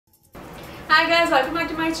Hi guys, welcome back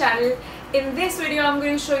to my channel. In this video I'm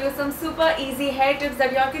going to show you some super easy hair tips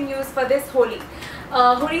that you all can use for this Holi.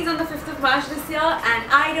 Holi is on the 5th of March this year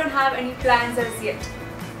and I don't have any plans as yet.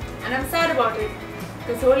 And I'm sad about it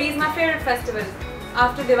because Holi is my favorite festival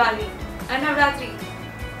after Diwali and Navratri.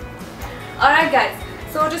 Alright guys,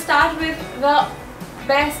 so to start with, the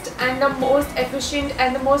best and the most efficient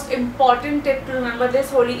and the most important tip to remember this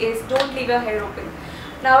Holi is don't leave your hair open.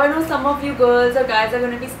 Now I know some of you girls or guys are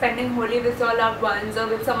going to be spending Holi with your loved ones or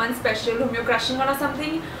with someone special whom you're crushing on or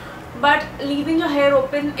something, but leaving your hair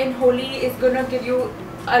open in Holi is going to give you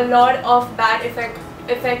a lot of bad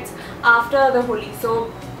effects after the Holi.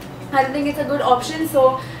 So I don't think it's a good option.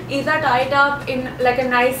 So either tie it up in like a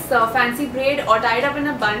nice fancy braid or tie it up in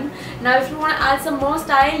a bun. Now if you want to add some more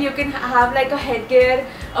style, you can have like a headgear,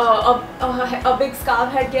 a big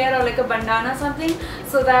scarf headgear or like a bandana something,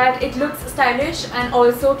 so that it looks stylish and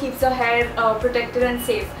also keeps your hair protected and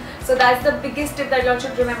safe. So that's the biggest tip that you all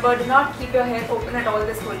should remember. Do not keep your hair open at all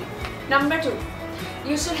this Holi. Number 2.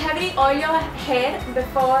 You should heavily oil your hair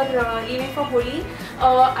before leaving for Holi.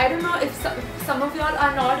 I don't know if some of y'all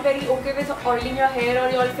are not very okay with oiling your hair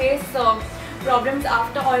or y'all face problems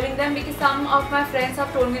after oiling them, because some of my friends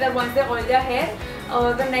have told me that once they oil their hair,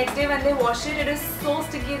 the next day when they wash it, it is so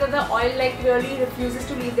sticky that the oil like really refuses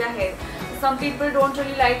to leave their hair. Some people don't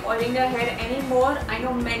really like oiling their hair anymore. I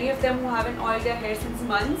know many of them who haven't oiled their hair since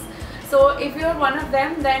months. So if you're one of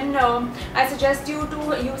them, then I suggest you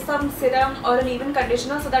to use some serum or a leave-in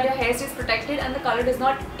conditioner so that your hair stays protected and the color does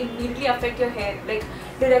not immediately affect your hair, like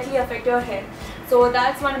directly affect your hair. So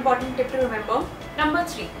that's one important tip to remember. Number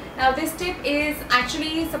 3. Now this tip is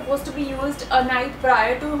actually supposed to be used a night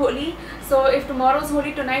prior to Holi. So if tomorrow's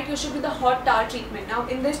Holi, tonight you should do the hot towel treatment. Now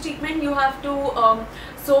in this treatment you have to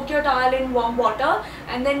soak your towel in warm water,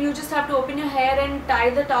 and then you just have to open your hair and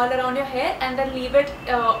tie the towel around your hair and then leave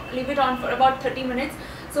it on for about 30 minutes.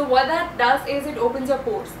 So what that does is it opens your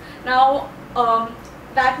pores. Now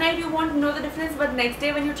that night you won't know the difference, but next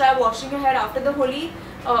day when you try washing your hair after the Holi,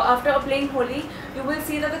 after applying Holi, you will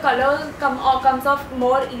see that the color comes off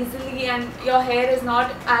more easily and your hair is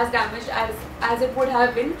not as damaged as it would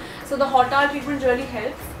have been. So the hot towel treatment really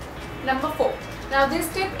helps. Number 4. Now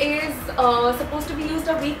this tip is supposed to be used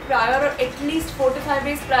a week prior, or at least 4 to 5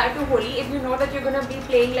 days prior to Holi. If you know that you're going to be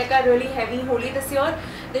playing like a really heavy Holi this year,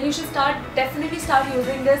 then you should definitely start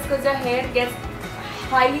using this, because your hair gets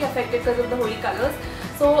highly affected because of the Holi colors.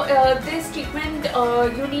 So this treatment,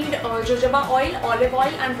 you need jojoba oil, olive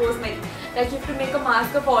oil and rosemary. Like you have to make a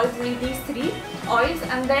mask of all these 3 oils,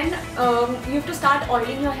 and then you have to start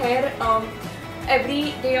oiling your hair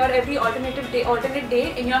every day or every alternate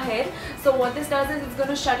day in your hair. So what this does is it's going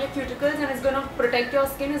to shut your cuticles and it's going to protect your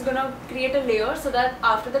skin. It's going to create a layer so that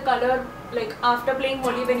after the color, like after playing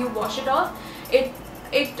Holi, when you wash it off, it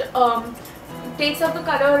takes up the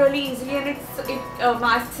color really easily, and it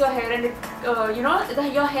masks your hair,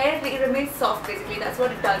 and your hair remains soft. Basically that's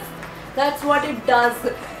what it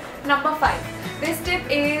does. Number 5. This tip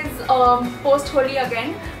is post Holi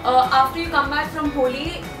again. After you come back from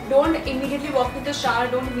Holi, don't immediately walk into the shower,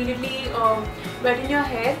 don't immediately wet in your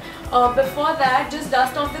hair. Before that, just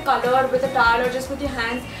dust off the color with a towel or just with your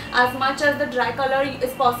hands. As much as the dry color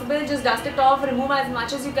is possible, just dust it off, remove as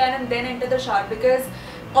much as you can, and then enter the shower, because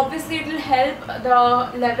obviously it will help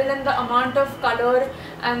the level and the amount of color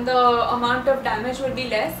and the amount of damage will be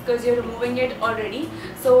less because you're removing it already.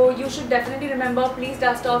 So you should definitely remember, please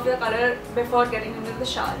dust off your color before getting into the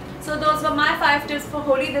shower. So those were my 5 tips for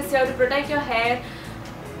Holi this year to protect your hair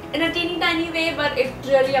in a teeny tiny way, but it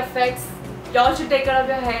really affects. Y'all should take care of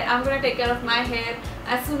your hair. I'm going to take care of my hair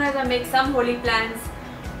as soon as I make some Holi plans.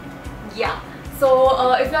 Yeah.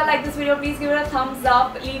 So if you all like this video, please give it a thumbs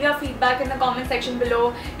up. Leave your feedback in the comment section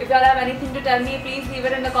below. If you all have anything to tell me, please leave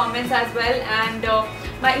it in the comments as well. And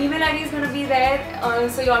my email ID is going to be there,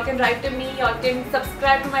 so you all can write to me. You all can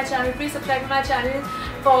subscribe to my channel. Please subscribe to my channel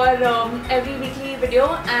for every weekly video.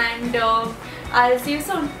 And I'll see you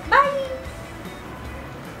soon. Bye!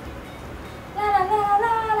 La, la, la,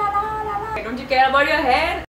 la, la, la, la. Don't you care about your hair?